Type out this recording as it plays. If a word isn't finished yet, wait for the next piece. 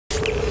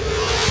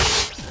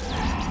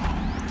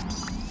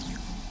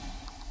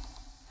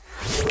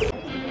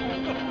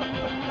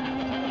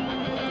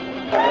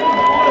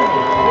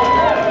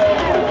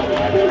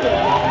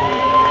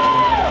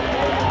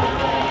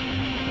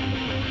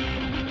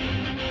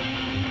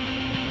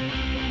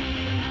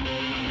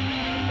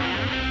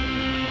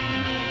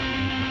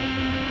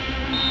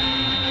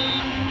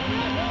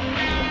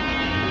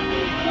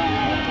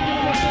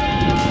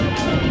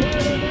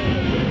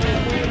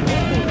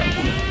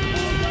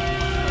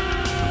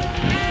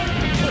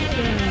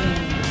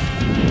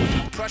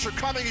Pressure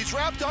coming, he's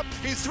wrapped up,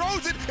 he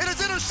throws it, and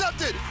it's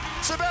intercepted.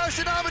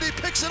 Sebastian Amity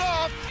picks it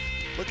off.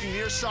 Looking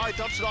near side,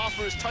 dumps it off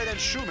for his tight end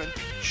Schumann.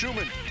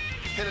 Schumann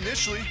hit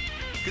initially,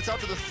 gets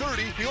out to the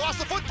 30, he lost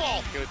the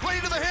football. Right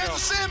into the hands of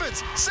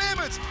Sammons.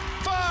 Sammons,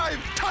 5,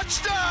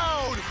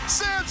 touchdown!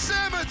 Sam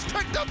Sammons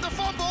picked up the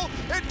fumble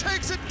and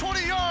takes it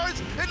 20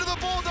 yards into the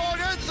Bulldog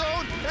end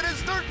zone, and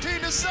it's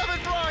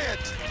 13-7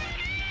 Bryant.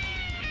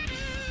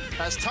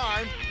 Has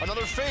time,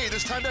 another fade,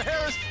 this time to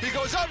Harris. He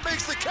goes up,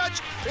 makes the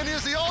catch, and he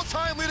is the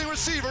all-time leading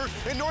receiver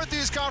in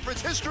Northeast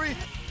Conference history.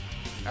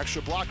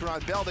 Extra blocker on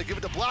Bell, they give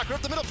it to Black, up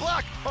the middle,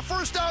 Black, a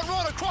first down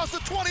run across the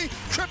 20,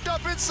 tripped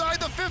up inside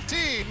the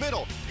 15,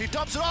 middle. He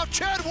dumps it off,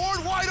 Chad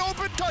Ward, wide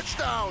open,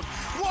 touchdown.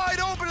 Wide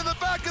open in the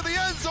back of the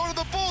end zone, and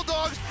the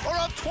Bulldogs are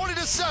up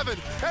 20-7.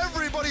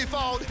 Everybody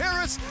fouled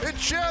Harris, and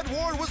Chad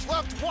Ward was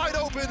left wide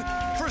open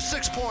for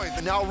 6 points.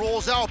 And now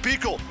rolls out,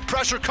 Beekle,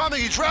 pressure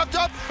coming, he's wrapped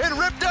up and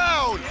ripped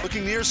down.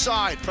 Looking near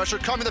side, pressure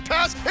coming, the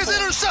pass is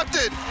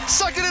intercepted.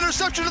 Second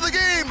interception of the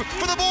game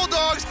for the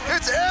Bulldogs,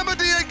 it's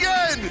Amity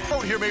again.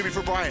 Out here maybe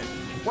for Bryant.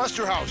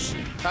 Westerhouse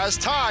has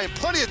time,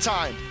 plenty of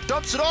time,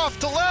 dumps it off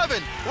to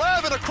Lavin.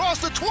 Lavin across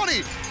the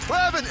 20.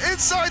 Lavin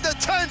inside the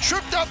 10,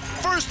 tripped up,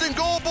 first and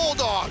goal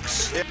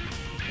Bulldogs.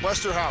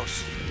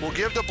 Westerhouse will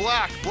give to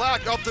Black.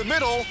 Black up the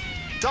middle,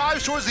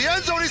 dives towards the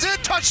end zone, he's in,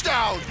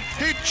 touchdown.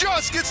 He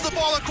just gets the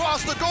ball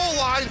across the goal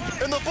line,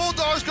 and the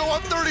Bulldogs go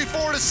up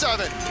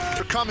 34-7.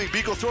 They're coming,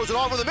 Beekle throws it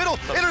over the middle,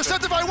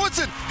 intercepted by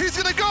Woodson. He's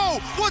gonna go,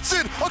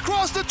 Woodson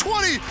across the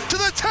 20 to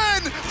the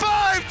 10,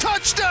 5,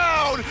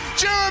 touchdown.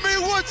 Jeremy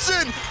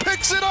Woodson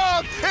picks it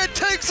up and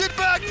takes it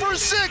back for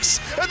 6,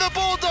 and the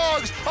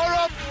Bulldogs are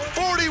up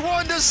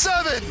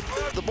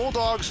 41-7. The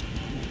Bulldogs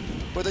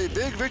with a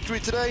big victory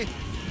today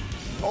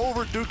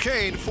over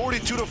Duquesne,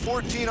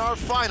 42-14 our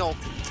final.